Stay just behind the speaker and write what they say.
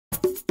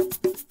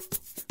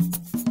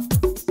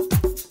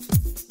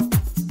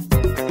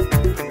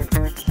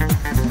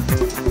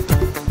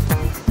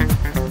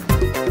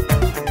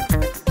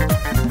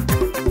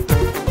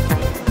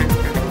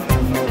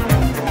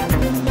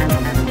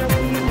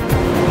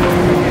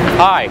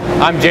Hi,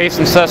 I'm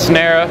Jason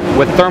Susnjara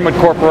with Thermwood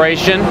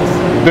Corporation,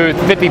 booth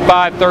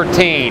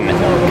 5513,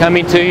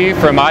 coming to you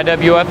from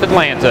IWF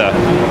Atlanta.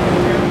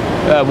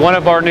 One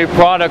of our new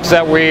products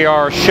that we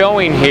are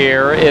showing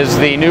here is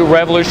the new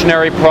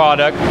revolutionary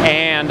product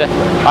and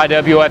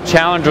IWF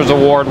Challengers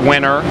Award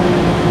winner,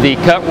 the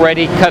Cut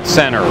Ready Cut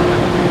Center.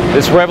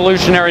 This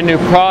revolutionary new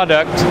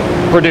product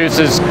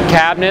produces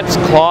cabinets,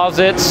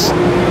 closets,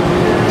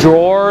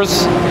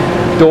 drawers,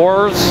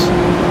 doors,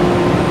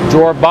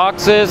 drawer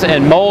boxes,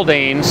 and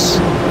moldings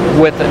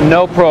with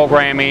no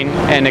programming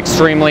and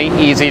extremely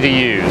easy to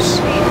use.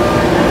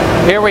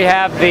 Here we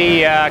have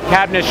the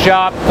Cabinet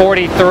Shop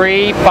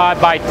 43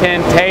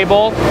 5x10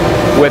 table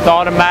with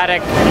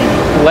automatic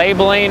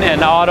labeling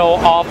and auto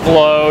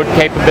offload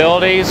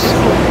capabilities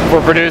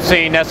for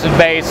producing nested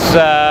base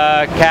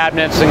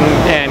cabinets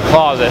and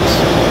closets.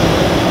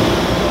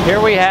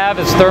 Here we have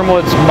is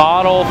Thermwood's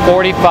Model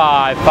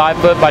 45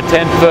 5-foot by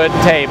 10-foot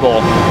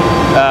table.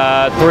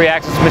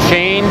 3-axis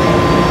machine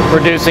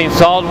producing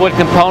solid wood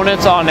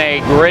components on a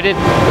gridded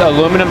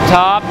aluminum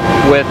top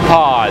with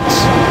pods.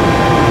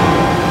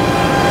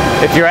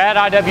 If you're at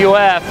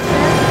IWF,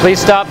 please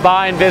stop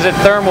by and visit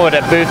Thermwood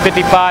at booth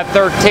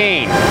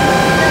 5513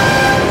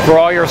 for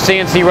all your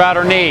CNC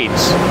router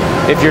needs.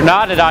 If you're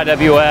not at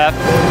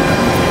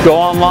IWF, go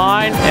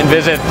online and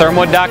visit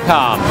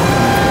thermwood.com.